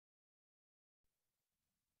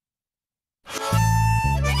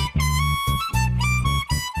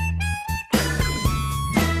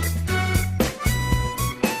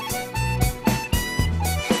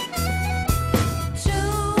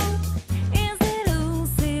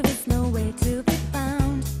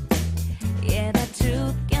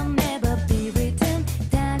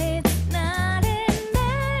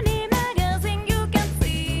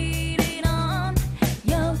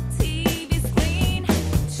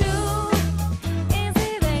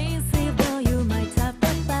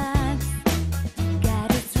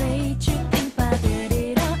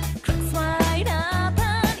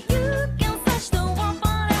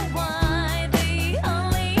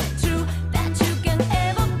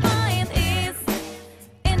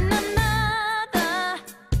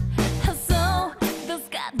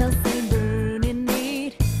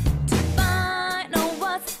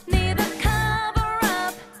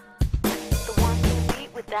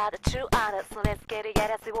are the true artists. So let's get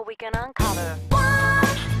together, see what we can uncover.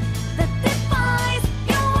 One that defies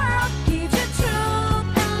your world, gives you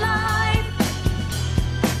truth and life.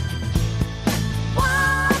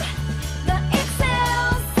 One that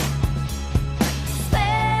excels,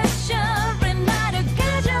 special, reminder,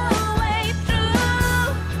 guide your way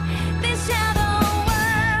through this shadow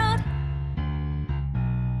world.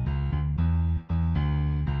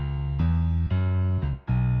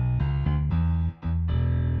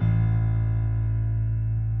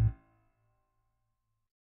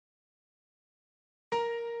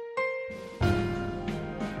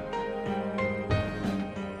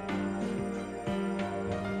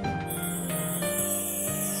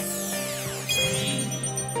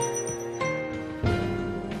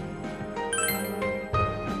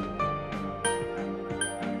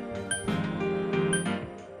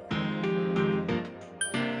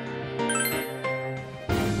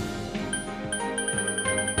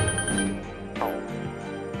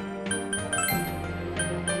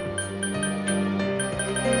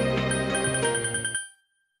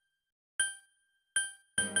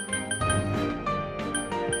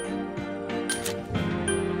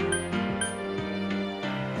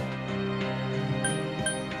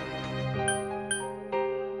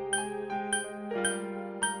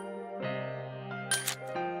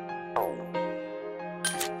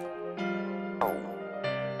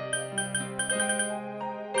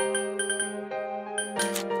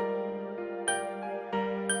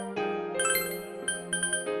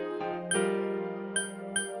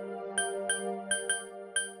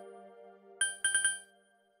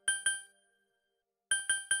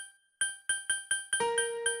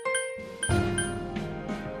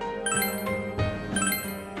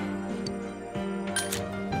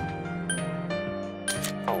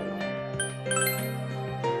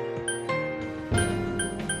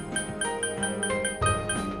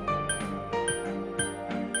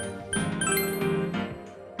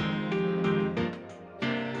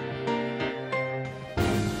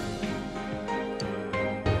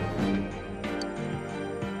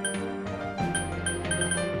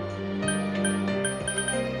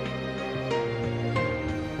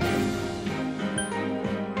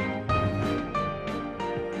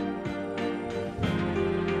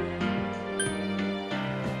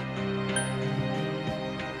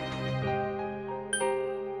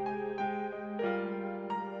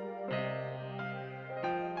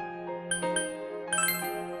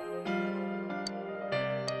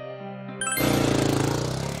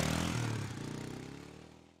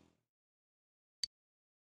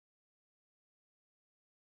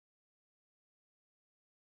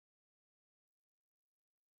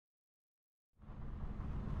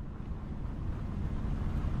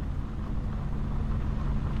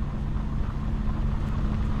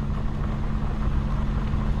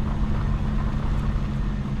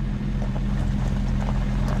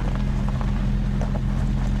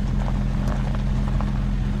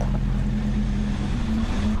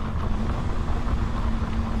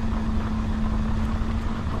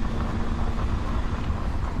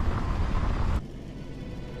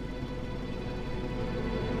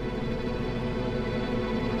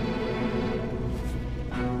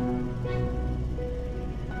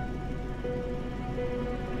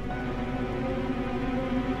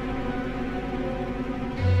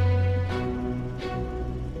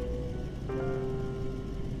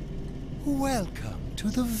 Welcome to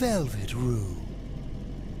the Velvet Room.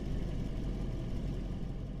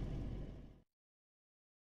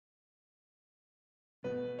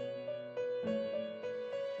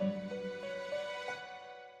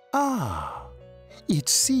 Ah, it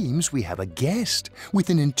seems we have a guest with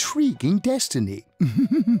an intriguing destiny.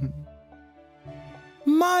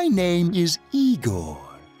 My name is Igor.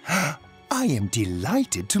 I am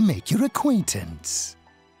delighted to make your acquaintance.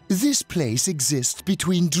 This place exists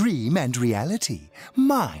between dream and reality,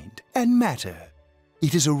 mind and matter.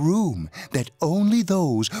 It is a room that only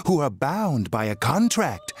those who are bound by a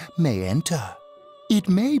contract may enter. It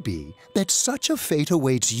may be that such a fate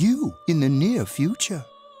awaits you in the near future.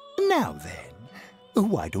 Now then,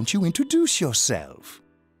 why don't you introduce yourself?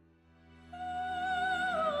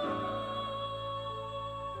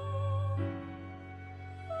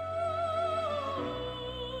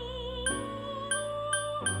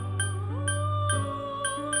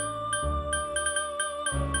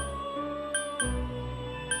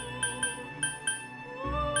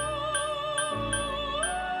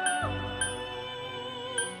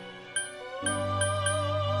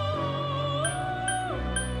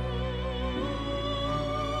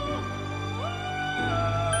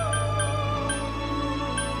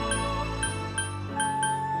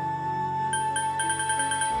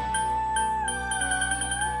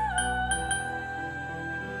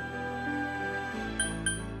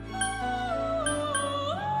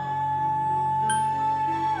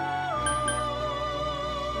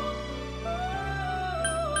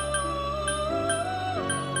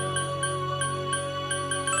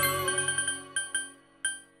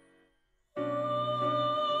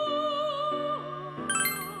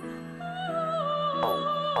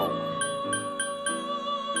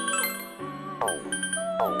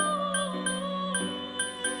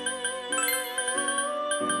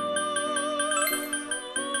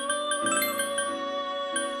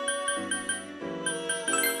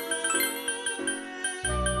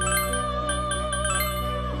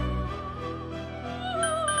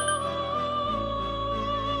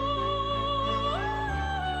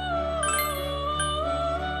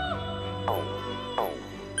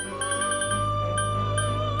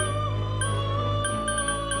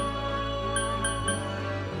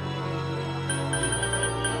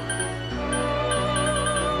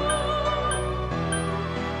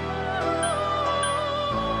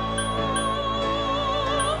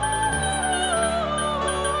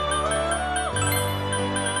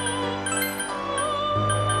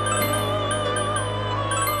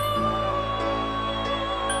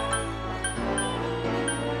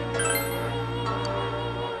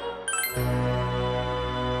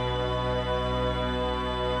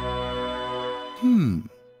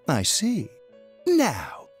 I see.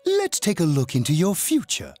 Now, let's take a look into your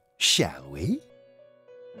future, shall we?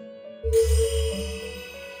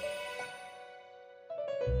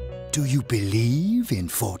 Do you believe in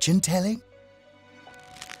fortune-telling?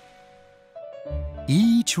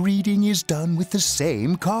 Each reading is done with the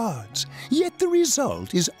same cards, yet the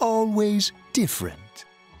result is always different.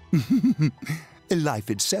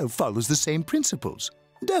 Life itself follows the same principles,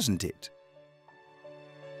 doesn't it?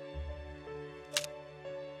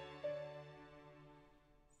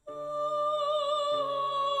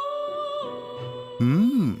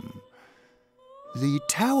 The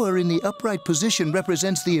tower in the upright position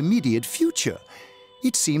represents the immediate future.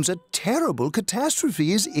 It seems a terrible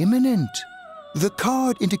catastrophe is imminent. The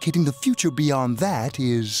card indicating the future beyond that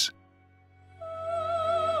is...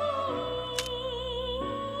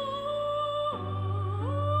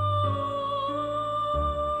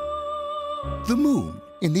 the moon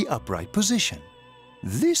in the upright position.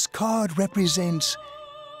 This card represents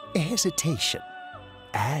hesitation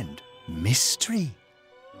and mystery.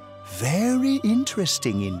 Very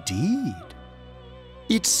interesting indeed.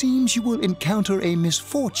 It seems you will encounter a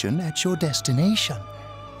misfortune at your destination,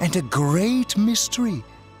 and a great mystery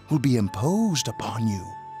will be imposed upon you.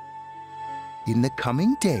 In the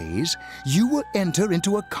coming days, you will enter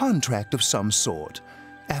into a contract of some sort,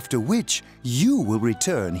 after which you will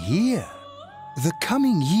return here. The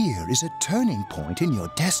coming year is a turning point in your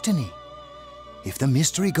destiny. If the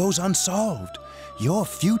mystery goes unsolved, your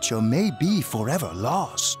future may be forever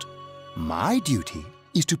lost. My duty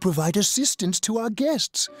is to provide assistance to our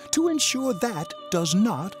guests to ensure that does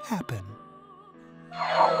not happen.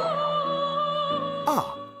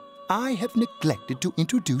 I have neglected to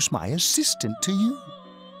introduce my assistant to you.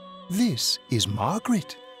 This is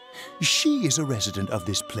Margaret. She is a resident of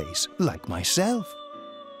this place, like myself.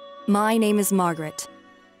 My name is Margaret.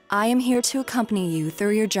 I am here to accompany you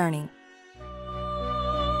through your journey.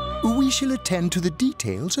 We shall attend to the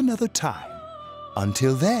details another time.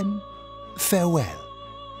 Until then, farewell.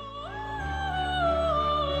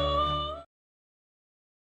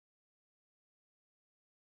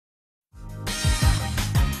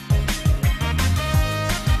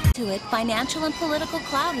 To it, financial and political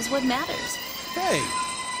clout is what matters. Hey,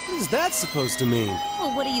 what is that supposed to mean?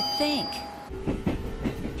 Well, what do you think?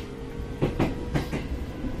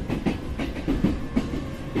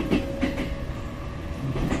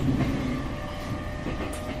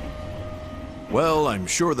 Well, I'm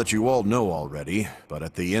sure that you all know already, but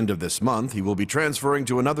at the end of this month, he will be transferring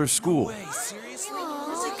to another school. Seriously?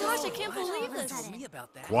 Oh my gosh, I can't believe this.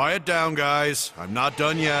 Quiet down, guys. I'm not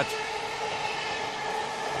done yet.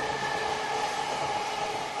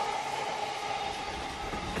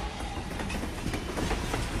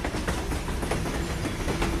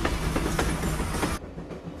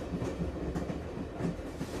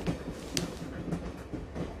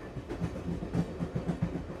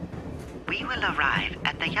 We will arrive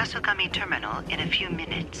at the Yasogami terminal in a few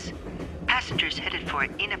minutes. Passengers headed for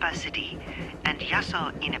Inaba City and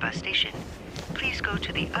Yaso Inaba Station, please go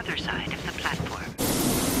to the other side of the platform.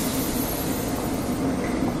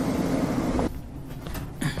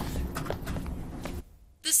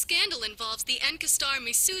 The scandal involves the Enkastar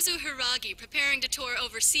Misuzu Hiragi preparing to tour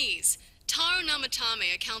overseas. Taro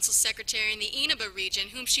Namatame, a council secretary in the Inaba region,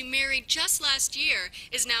 whom she married just last year,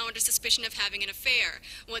 is now under suspicion of having an affair.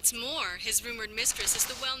 What's more, his rumored mistress is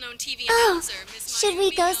the well-known TV announcer, Miss Should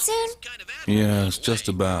we go soon? Yes, just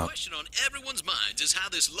about. The question on everyone's minds is how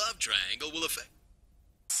this love triangle will affect...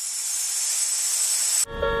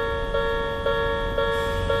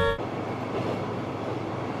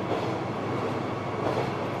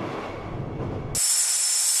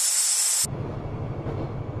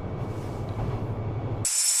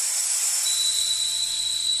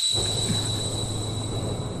 Yaso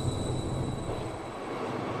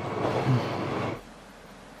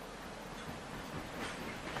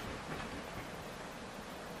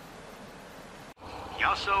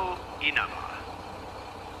Inaba.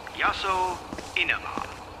 Yaso Inaba.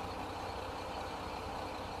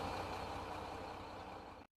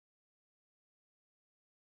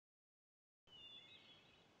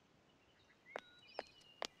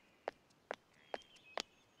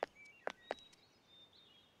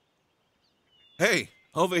 Hey,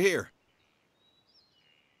 over here.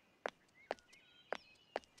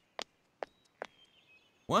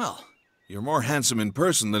 Well, you're more handsome in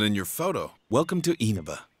person than in your photo. Welcome to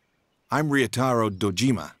Inaba. I'm Ryotaro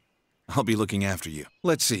Dojima. I'll be looking after you.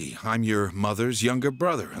 Let's see, I'm your mother's younger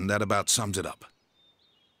brother, and that about sums it up.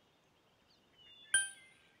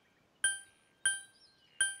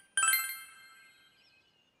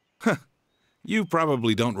 Huh. You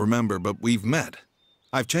probably don't remember, but we've met.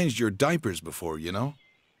 I've changed your diapers before, you know?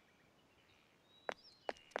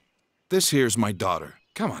 This here's my daughter.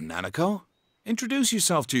 Come on, Nanako. Introduce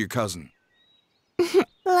yourself to your cousin.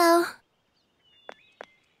 Hello.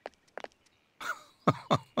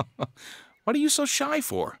 What are you so shy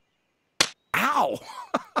for? Ow!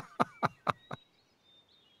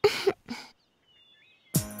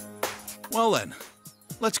 Well then,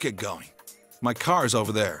 let's get going. My car's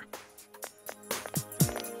over there.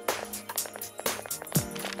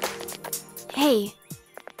 Hey.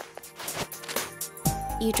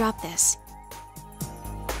 You dropped this.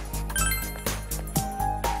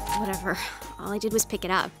 Whatever. All I did was pick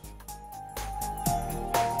it up.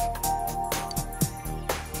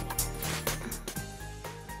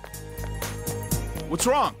 What's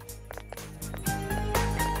wrong?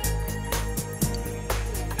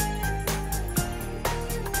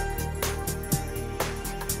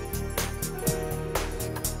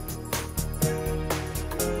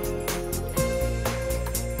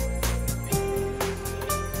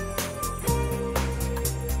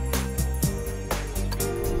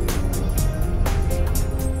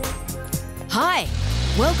 Hi,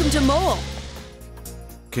 welcome to Mole.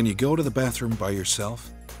 Can you go to the bathroom by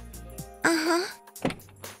yourself? Uh-huh.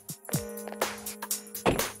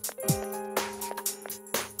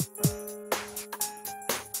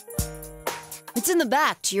 It's in the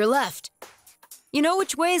back, to your left. You know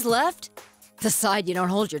which way's left? The side you don't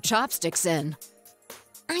hold your chopsticks in.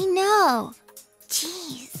 I know.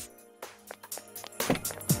 Jeez.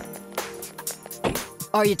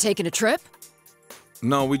 Are you taking a trip?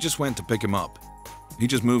 No, we just went to pick him up. He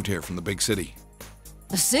just moved here from the big city.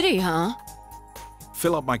 A city, huh?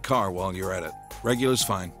 Fill up my car while you're at it. Regular's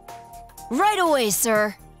fine. Right away,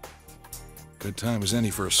 sir. Good time as any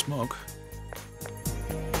for a smoke.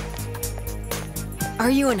 Are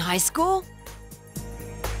you in high school?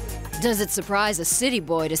 Does it surprise a city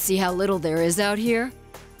boy to see how little there is out here?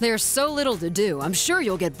 There's so little to do, I'm sure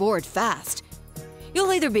you'll get bored fast.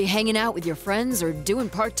 You'll either be hanging out with your friends or doing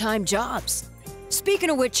part-time jobs. Speaking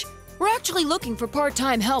of which, we're actually looking for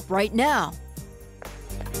part-time help right now.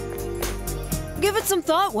 Give it some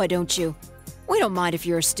thought, why don't you? We don't mind if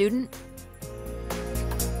you're a student.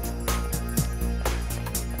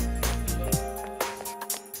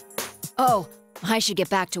 Oh, I should get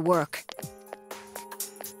back to work.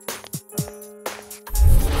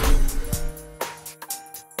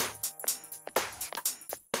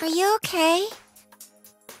 Are you okay?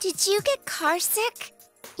 Did you get car sick?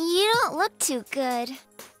 You don't look too good.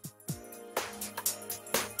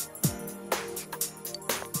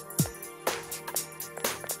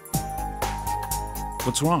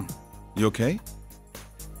 What's wrong? You okay?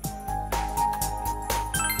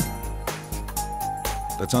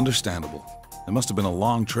 That's understandable. It must have been a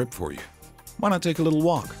long trip for you. Why not take a little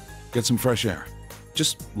walk? Get some fresh air.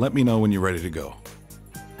 Just let me know when you're ready to go.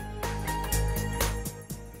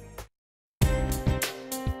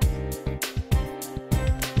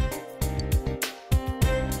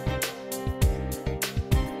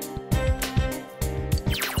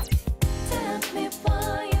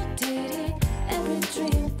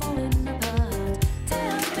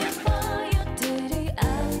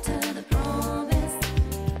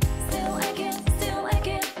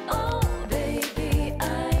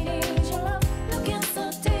 Looking so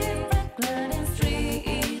different, glad and straight.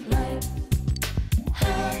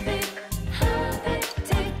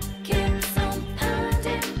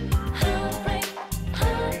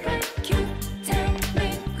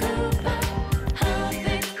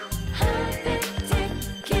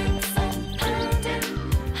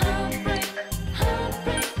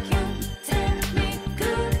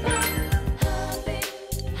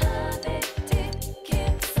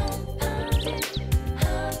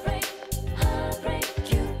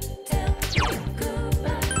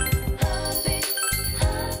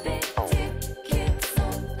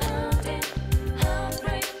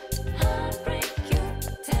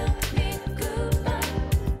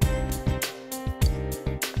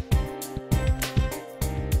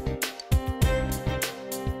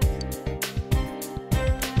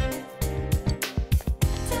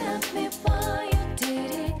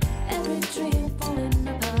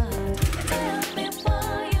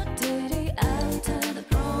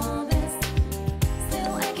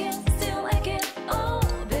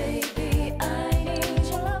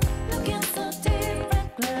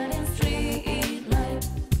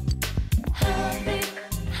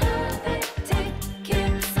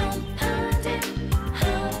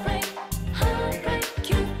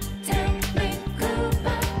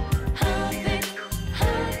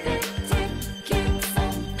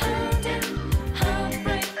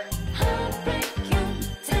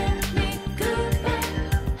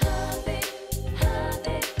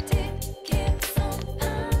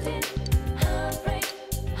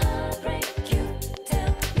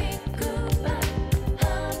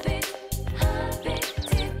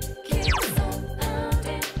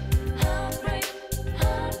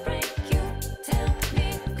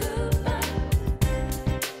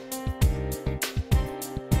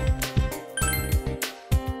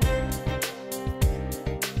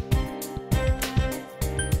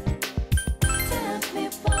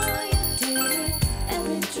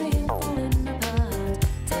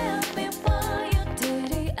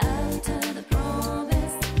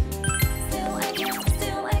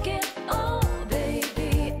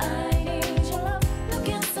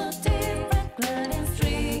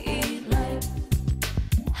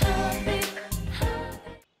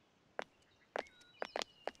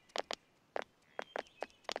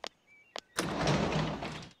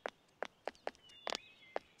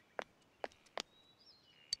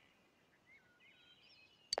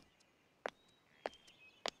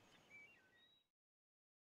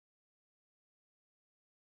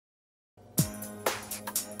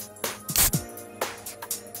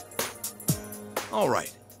 All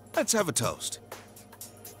right, let's have a toast.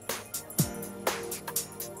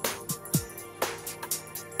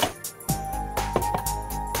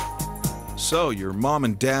 So, your mom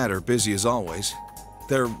and dad are busy as always.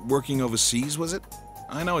 They're working overseas, was it?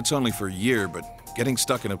 I know it's only for a year, but getting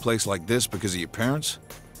stuck in a place like this because of your parents?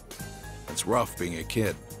 It's rough being a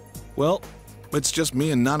kid. Well, it's just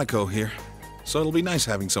me and Nanako here, so it'll be nice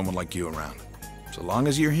having someone like you around. So long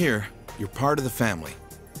as you're here, you're part of the family,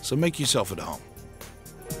 so make yourself at home.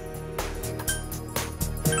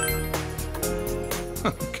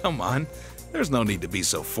 Come on, there's no need to be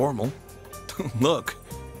so formal. Look,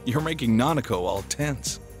 you're making Nanako all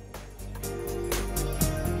tense.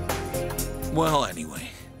 Well, anyway,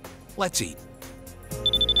 let's eat.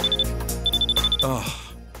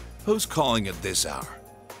 Oh, who's calling at this hour?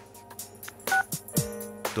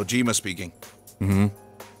 Dojima speaking. Mm-hmm.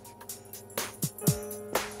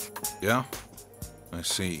 Yeah? I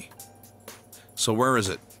see. So where is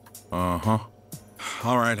it? Uh-huh.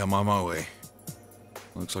 All right, I'm on my way.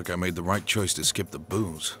 Looks like I made the right choice to skip the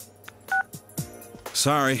booze.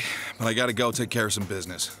 Sorry, but I gotta go take care of some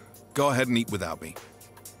business. Go ahead and eat without me.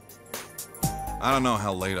 I don't know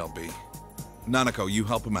how late I'll be. Nanako, you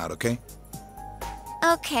help him out, okay?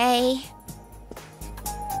 Okay.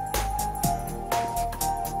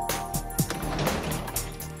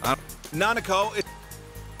 Nanako,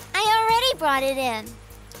 I already brought it in.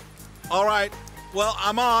 All right. Well,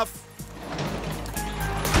 I'm off.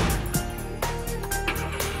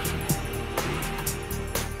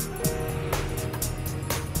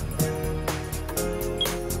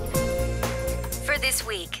 For this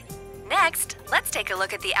week. Next, let's take a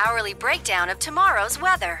look at the hourly breakdown of tomorrow's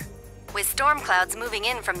weather. With storm clouds moving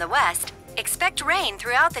in from the west, expect rain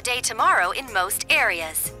throughout the day tomorrow in most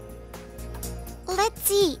areas.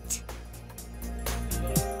 Let's eat.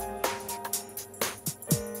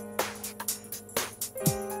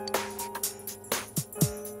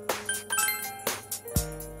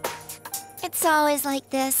 It's always like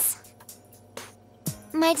this.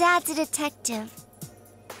 My dad's a detective.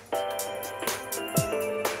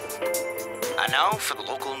 And now for the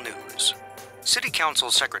local news. City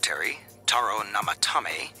Council Secretary Taro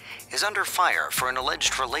Namatame is under fire for an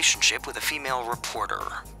alleged relationship with a female reporter.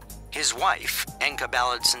 His wife, Enka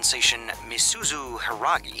ballad sensation Misuzu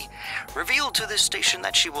Hiragi, revealed to this station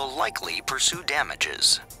that she will likely pursue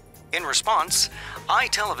damages. In response,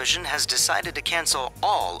 iTelevision has decided to cancel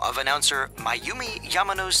all of announcer Mayumi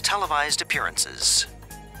Yamano's televised appearances.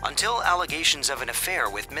 Until allegations of an affair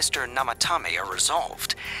with Mr. Namatame are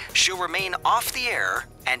resolved, she'll remain off the air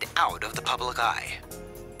and out of the public eye.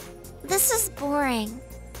 This is boring.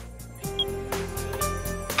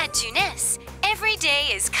 At Junes, every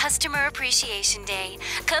day is Customer Appreciation Day.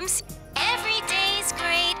 Every day's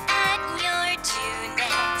great at your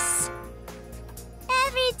Junes.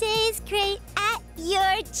 Every day's great at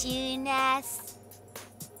your Junes.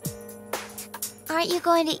 Aren't you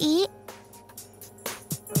going to eat?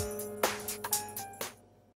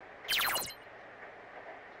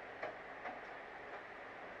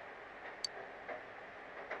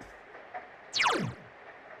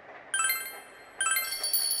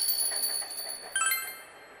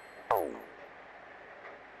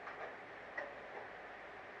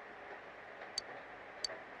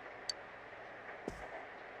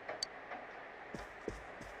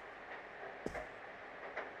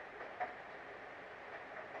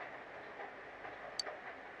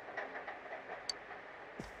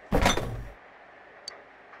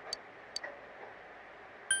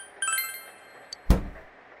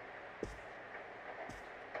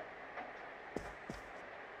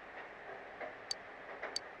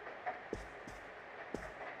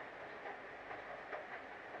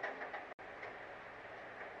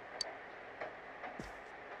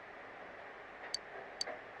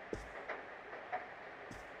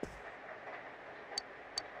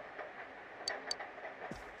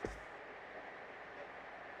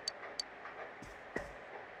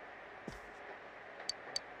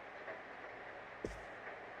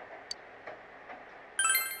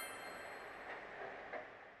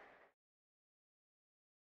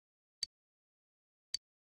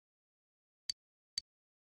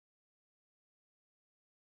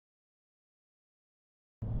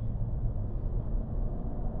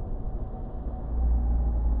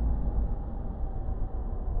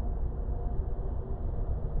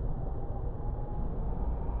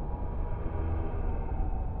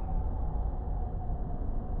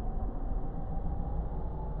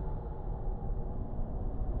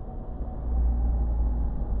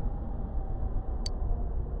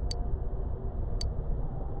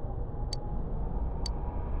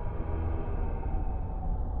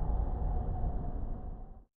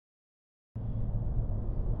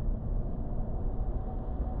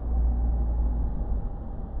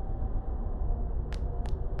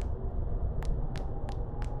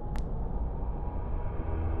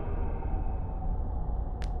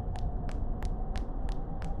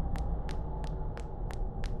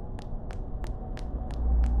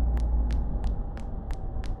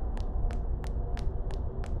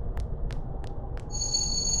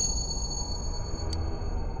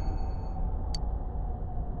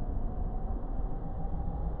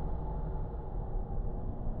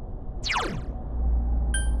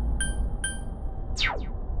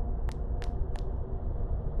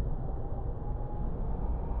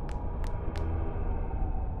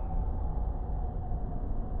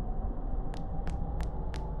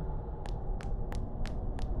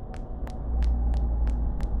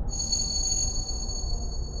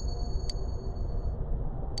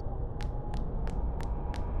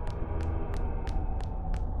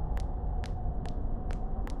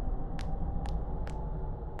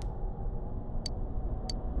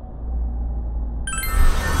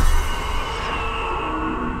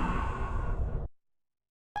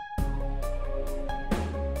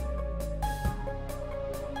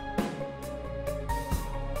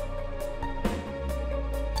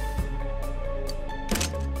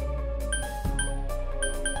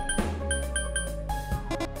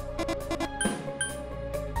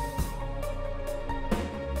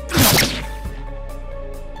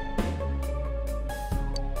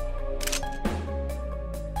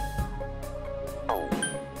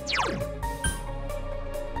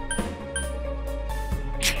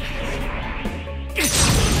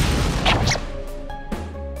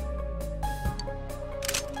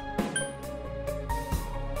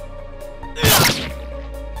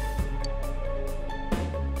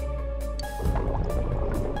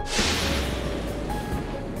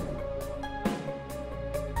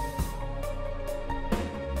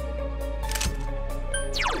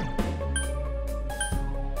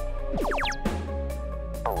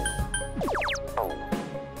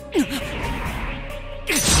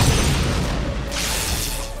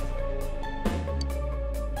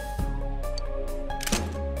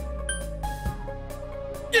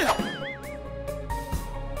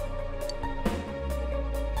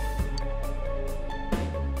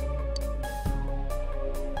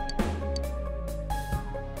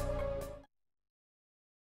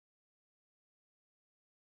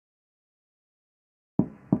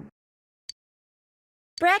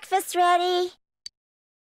 Breakfast ready.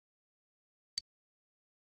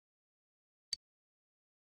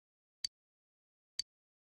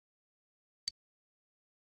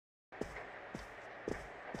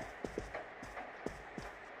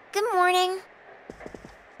 Good morning.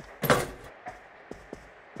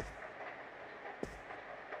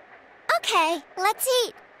 Okay, let's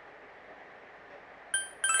eat.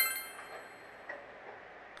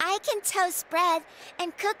 I can toast bread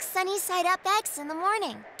and cook sunny-side-up eggs in the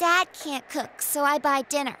morning. Dad can't cook, so I buy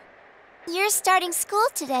dinner. You're starting school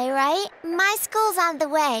today, right? My school's on the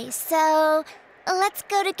way, so let's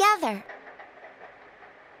go together.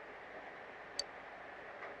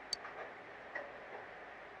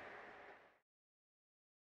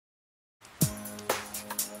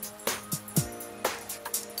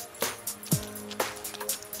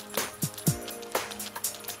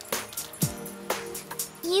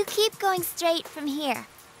 You keep going straight from here.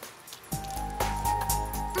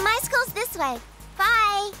 My school's this way.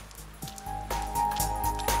 Bye!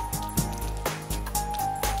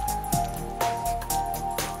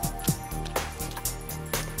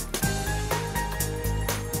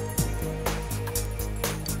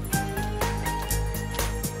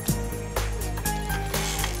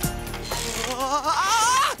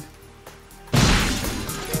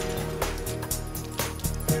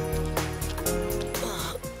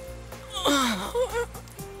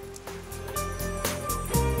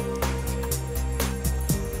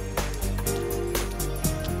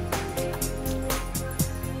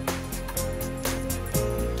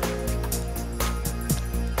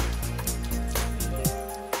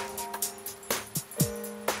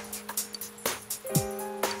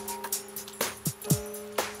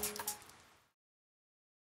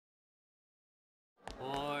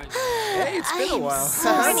 Hey, it's been a while.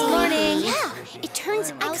 Morning. Yeah, it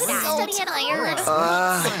turns out studying iron.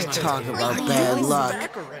 Talk about bad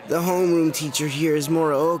luck. The homeroom teacher here is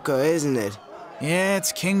Morooka, isn't it? Yeah,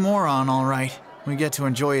 it's King Moron, all right. We get to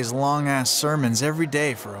enjoy his long-ass sermons every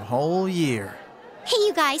day for a whole year. Hey,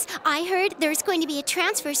 you guys, I heard there's going to be a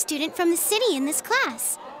transfer student from the city in this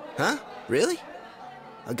class. Huh? Really?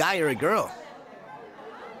 A guy or a girl?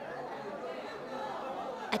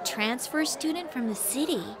 A transfer student from the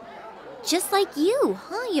city. Just like you,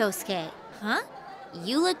 huh, Yosuke? Huh?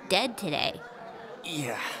 You look dead today.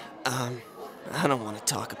 Yeah, I don't want to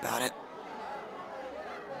talk about it.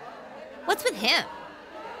 What's with him?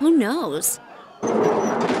 Who knows?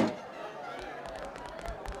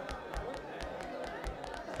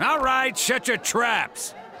 All right, shut your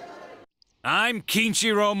traps. I'm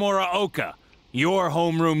Kinshiro Morooka, your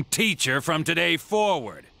homeroom teacher from today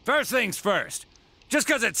forward. First things first, just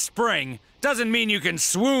 'cause it's spring doesn't mean you can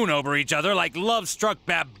swoon over each other like love-struck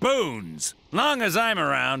baboons. Long as I'm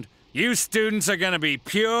around, you students are gonna be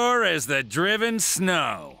pure as the driven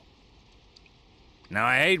snow. Now,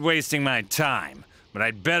 I hate wasting my time, but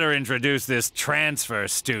I'd better introduce this transfer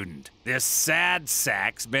student. This sad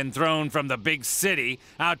sack's been thrown from the big city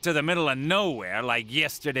out to the middle of nowhere like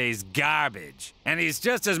yesterday's garbage. And he's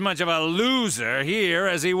just as much of a loser here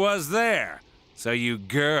as he was there. So you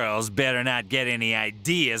girls better not get any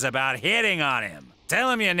ideas about hitting on him. Tell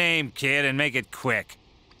him your name, kid, and make it quick.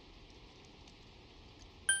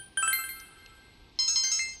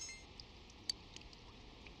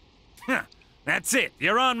 Huh, that's it.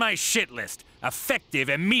 You're on my shit list. Effective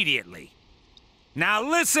immediately. Now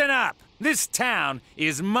listen up. This town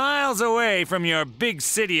is miles away from your big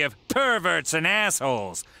city of perverts and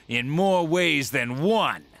assholes in more ways than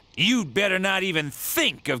one. You'd better not even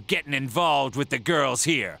think of getting involved with the girls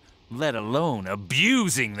here, let alone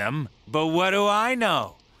abusing them. But what do I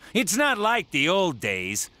know? It's not like the old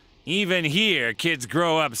days. Even here, kids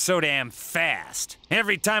grow up so damn fast.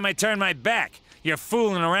 Every time I turn my back, you're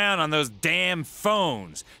fooling around on those damn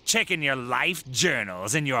phones, checking your life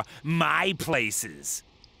journals and your My Places.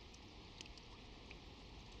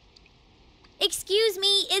 Excuse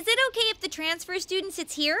me, is it okay if the transfer student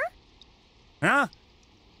sits here? Huh?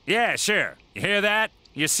 Yeah, sure. You hear that?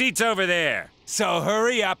 Your seat's over there. So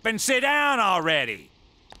hurry up and sit down already.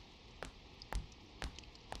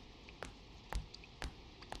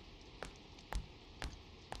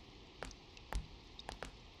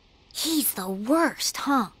 He's the worst,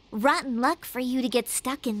 huh? Rotten luck for you to get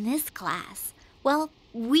stuck in this class. Well,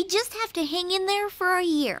 we just have to hang in there for a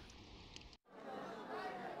year.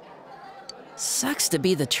 Sucks to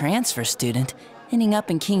be the transfer student, ending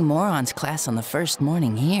up in King Moron's class on the first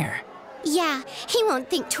morning here. Yeah, he won't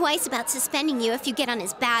think twice about suspending you if you get on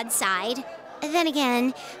his bad side. Then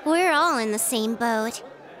again, we're all in the same boat.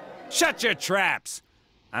 Shut your traps!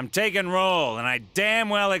 I'm taking roll, and I damn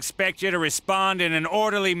well expect you to respond in an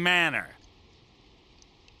orderly manner.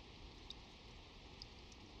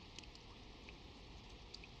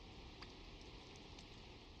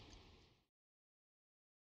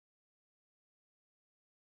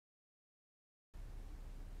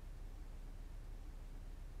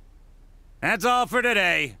 That's all for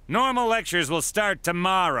today. Normal lectures will start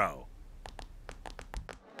tomorrow.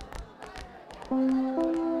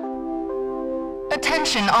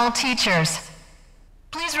 Attention all teachers.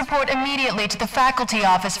 Please report immediately to the faculty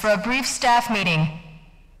office for a brief staff meeting.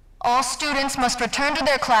 All students must return to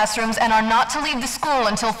their classrooms and are not to leave the school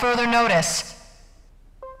until further notice.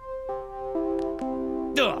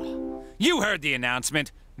 Ugh. You heard the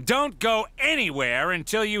announcement. Don't go anywhere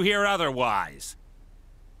until you hear otherwise.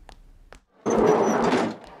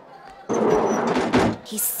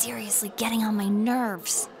 He's seriously getting on my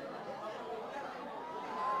nerves.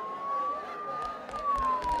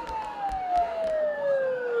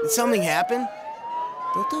 Did something happen?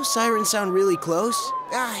 Don't those sirens sound really close?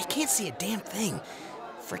 I can't see a damn thing.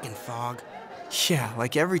 Frickin' fog. Yeah,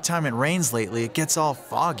 like every time it rains lately, it gets all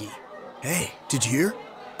foggy. Hey, did you hear?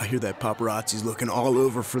 I hear that paparazzi's looking all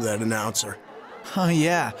over for that announcer. Oh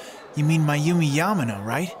yeah, you mean Mayumi Yamano,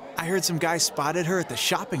 right? I heard some guy spotted her at the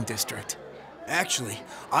shopping district. Actually,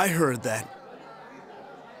 I heard that.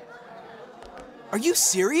 Are you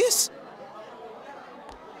serious?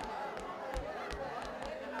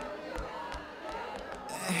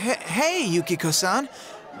 Hey, Yukiko-san.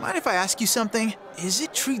 Mind if I ask you something? Is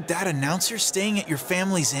it true that announcer's staying at your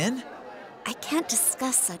family's inn? I can't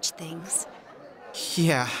discuss such things.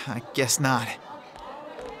 Yeah, I guess not.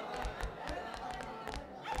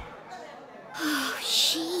 Oh,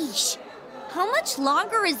 sheesh. How much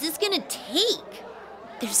longer is this gonna take?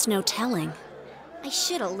 There's no telling. I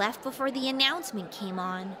should have left before the announcement came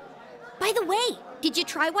on. By the way, did you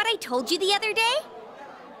try what I told you the other day?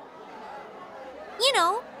 You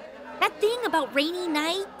know, that thing about rainy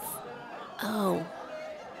nights? Oh.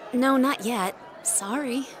 No, not yet.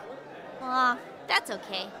 Sorry. Aw, that's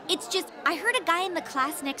okay. It's just, I heard a guy in the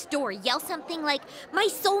class next door yell something like, "My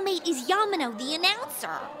soulmate is Yamano, the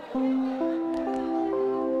announcer."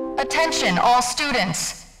 Attention all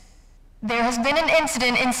students. There has been an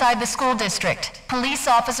incident inside the school district. Police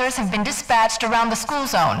officers have been dispatched around the school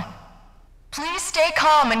zone. Please stay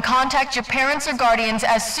calm and contact your parents or guardians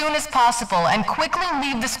as soon as possible and quickly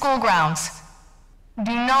leave the school grounds.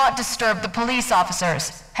 Do not disturb the police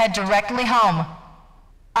officers. Head directly home.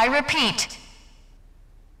 I repeat.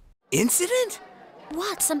 Incident?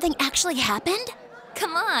 What, something actually happened?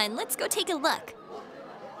 Come on, let's go take a look.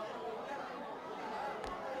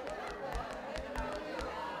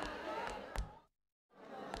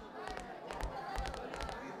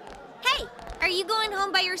 Hey, are you going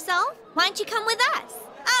home by yourself? Why don't you come with us?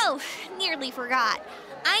 Oh, nearly forgot.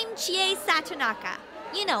 I'm Chie Satonaka.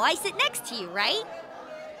 You know, I sit next to you, right?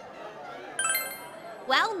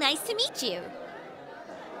 Well, nice to meet you.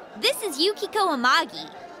 This is Yukiko Amagi.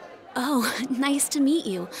 Oh, nice to meet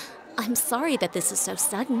you. I'm sorry that this is so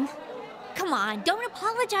sudden. Come on, don't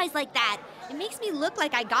apologize like that. It makes me look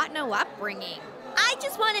like I got no upbringing. I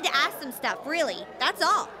just wanted to ask some stuff, really. That's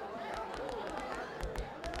all.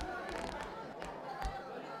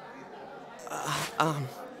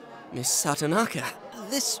 Miss Satonaka,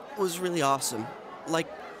 this was really awesome. Like,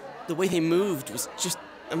 the way they moved was just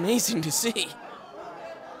amazing to see.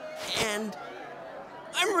 And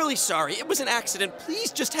I'm really sorry. It was an accident.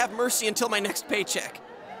 Please just have mercy until my next paycheck.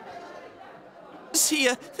 See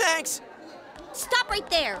ya. Thanks. Stop right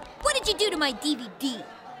there. What did you do to my DVD?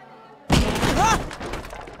 Ah!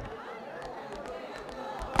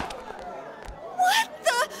 What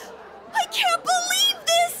the? I can't believe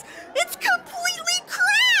this! It's completely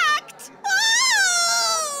cracked!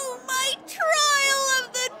 Oh! My trial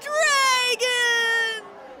of the dragon!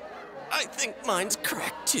 I think mine's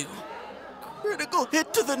cracked too. Critical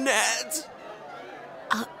hit to the nads.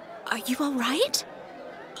 Are you all right?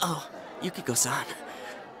 Oh, Yukiko-san.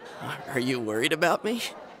 Are you worried about me?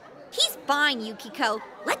 He's fine, Yukiko.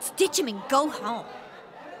 Let's ditch him and go home.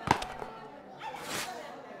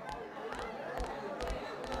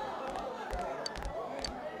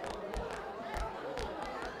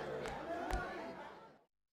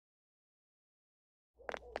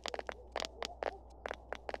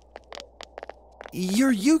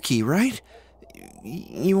 You're Yuki, right?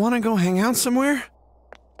 You want to go hang out somewhere?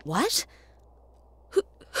 What?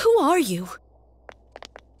 Who are you?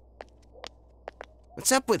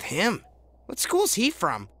 What's up with him? What school's he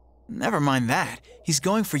from? Never mind that. He's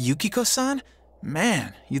going for Yukiko-san?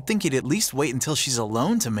 Man, you'd think he'd at least wait until she's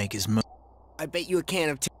alone to make his move. I bet you a can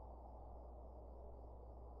of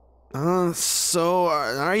So,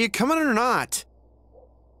 are you coming or not?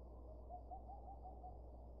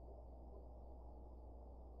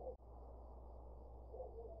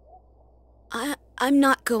 I'm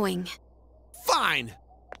not going. Fine!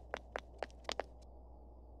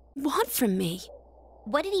 Want from me?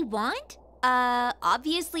 What did he want?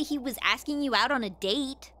 Obviously he was asking you out on a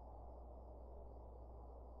date.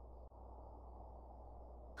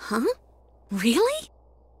 Huh? Really?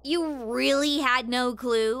 You really had no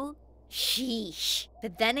clue? Sheesh.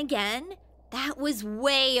 But then again, that was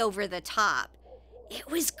way over the top. It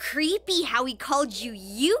was creepy how he called you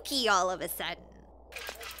Yuki all of a sudden.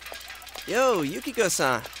 Yo,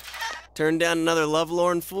 Yukiko-san. Turned down another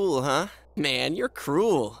lovelorn fool, huh? Man, you're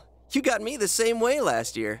cruel. You got me the same way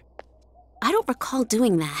last year. I don't recall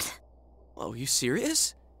doing that. Oh, you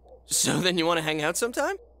serious? So then you want to hang out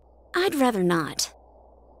sometime? I'd rather not.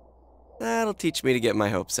 That'll teach me to get my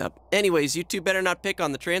hopes up. Anyways, you two better not pick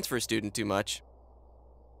on the transfer student too much.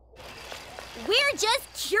 We're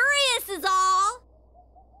just curious is all.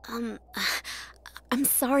 I'm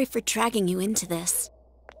sorry for dragging you into this.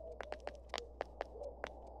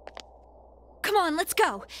 Come on, let's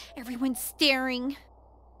go. Everyone's staring.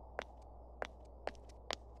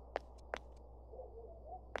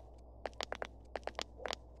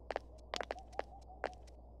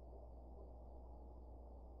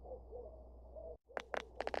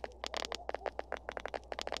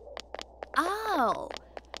 Oh,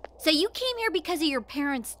 so you came here because of your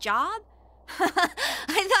parents' job?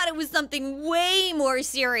 I thought it was something way more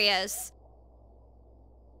serious.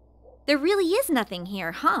 There really is nothing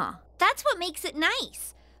here, huh? That's what makes it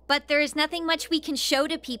nice. But there is nothing much we can show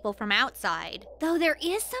to people from outside. Though there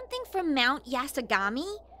is something from Mount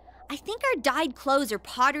Yasogami. I think our dyed clothes or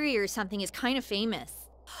pottery or something is kind of famous.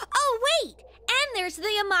 Oh, wait! And there's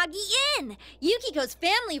the Amagi Inn! Yukiko's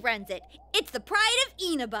family runs it. It's the pride of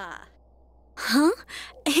Inaba. Huh?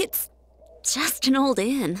 It's just an old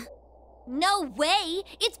inn. No way!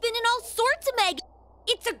 It's been in all sorts of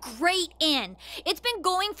It's a great inn. It's been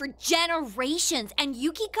going for generations, and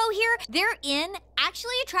Yukiko here, their inn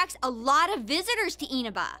actually attracts a lot of visitors to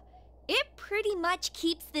Inaba. It pretty much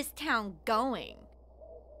keeps this town going.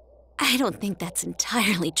 I don't think that's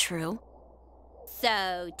entirely true.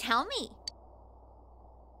 So, tell me.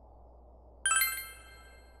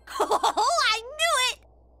 Oh, I knew it!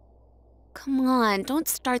 Come on, don't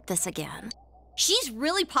start this again. She's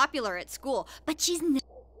really popular at school, but she's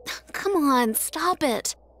Come on, stop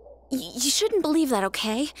it. You shouldn't believe that,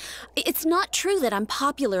 okay? It's not true that I'm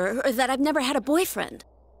popular or that I've never had a boyfriend.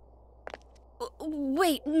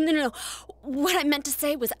 Wait, no. What I meant to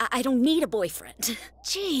say was I don't need a boyfriend.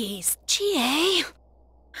 Jeez, GA.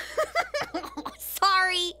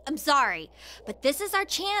 I'm sorry. But this is our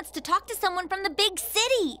chance to talk to someone from the big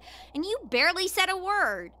city. And you barely said a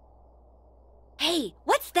word. Hey,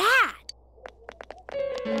 what's that?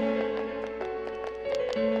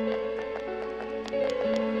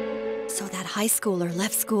 So that high schooler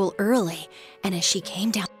left school early, and as she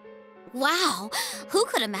came down... Wow, who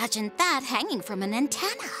could imagine that hanging from an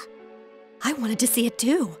antenna? I wanted to see it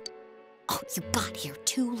too. Oh, you got here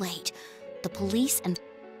too late. The police and...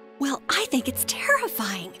 Well, I think it's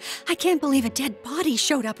terrifying. I can't believe a dead body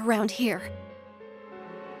showed up around here.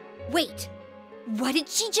 Wait, what did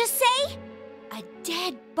she just say? A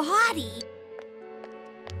dead body?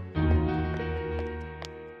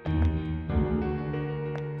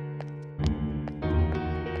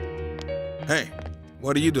 Hey,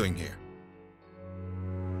 what are you doing here?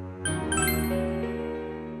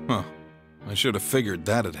 Huh. I should have figured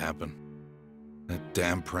that'd happen. That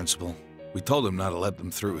damn principal. We told him not to let them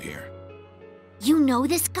through here. You know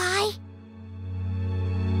this guy?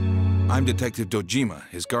 I'm Detective Dojima,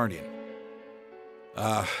 his guardian.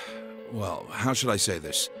 Well, how should I say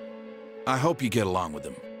this? I hope you get along with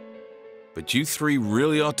him. But you three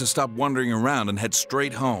really ought to stop wandering around and head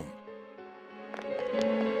straight home.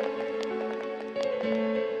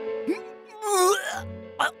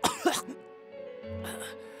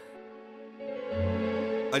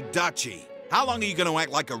 Adachi, how long are you going to act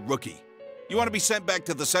like a rookie? You want to be sent back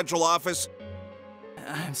to the central office?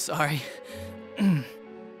 I'm sorry.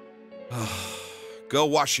 Go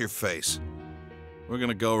wash your face. We're going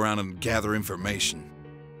to go around and gather information.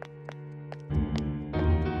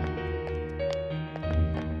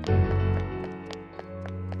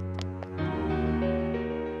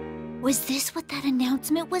 Was this what that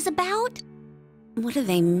announcement was about? What do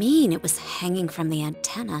they mean it was hanging from the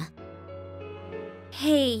antenna?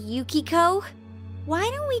 Hey, Yukiko, why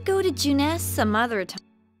don't we go to Junes some other time?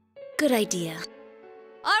 Good idea.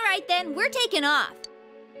 All right then, we're taking off.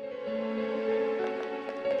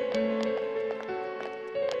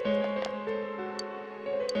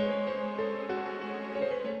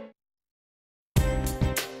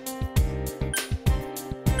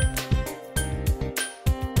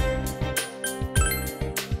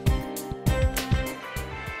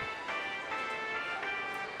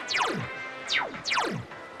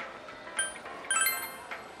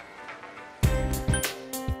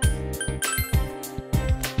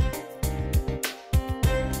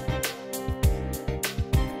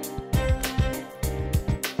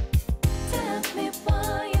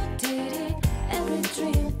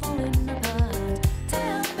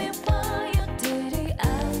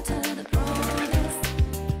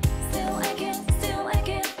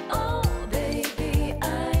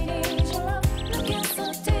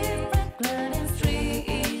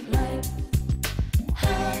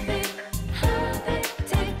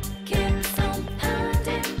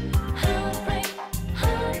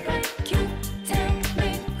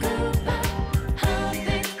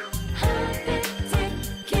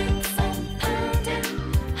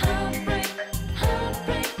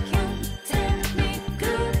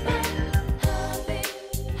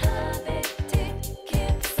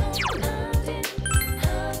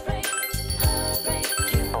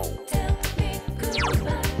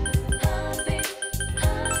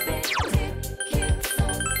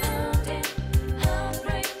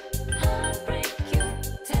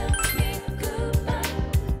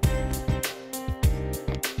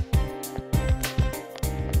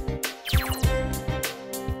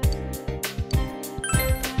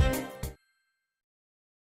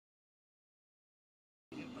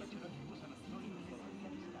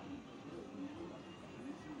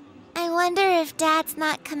 wonder if Dad's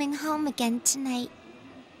not coming home again tonight.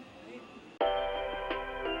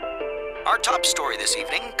 Our top story this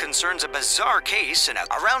evening concerns a bizarre case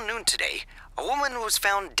around noon today. A woman was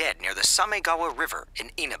found dead near the Samegawa River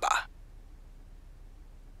in Inaba.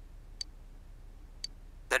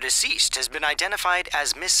 The deceased has been identified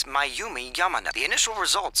as Miss Mayumi Yamana. The initial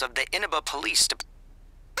results of the Inaba Police Department.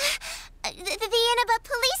 The Inaba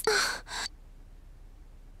Police...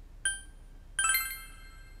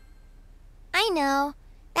 I know.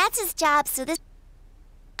 That's his job, so this...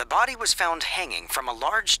 The body was found hanging from a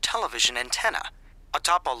large television antenna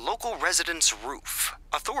atop a local resident's roof.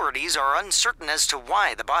 Authorities are uncertain as to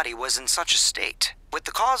why the body was in such a state. With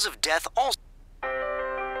the cause of death also...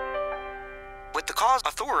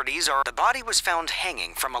 The body was found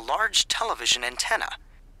hanging from a large television antenna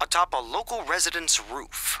atop a local resident's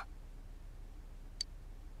roof.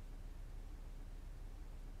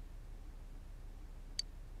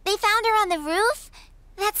 They found her on the roof?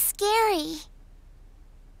 That's scary.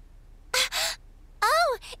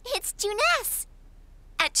 Oh, it's Juness.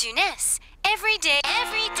 At Juness, every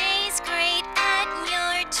day's great at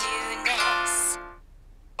your Juness.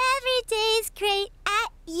 Every day's great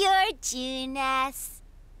at your Juness.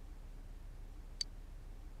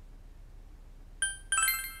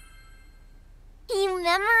 You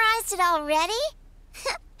memorized it already?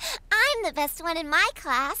 I'm the best one in my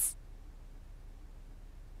class.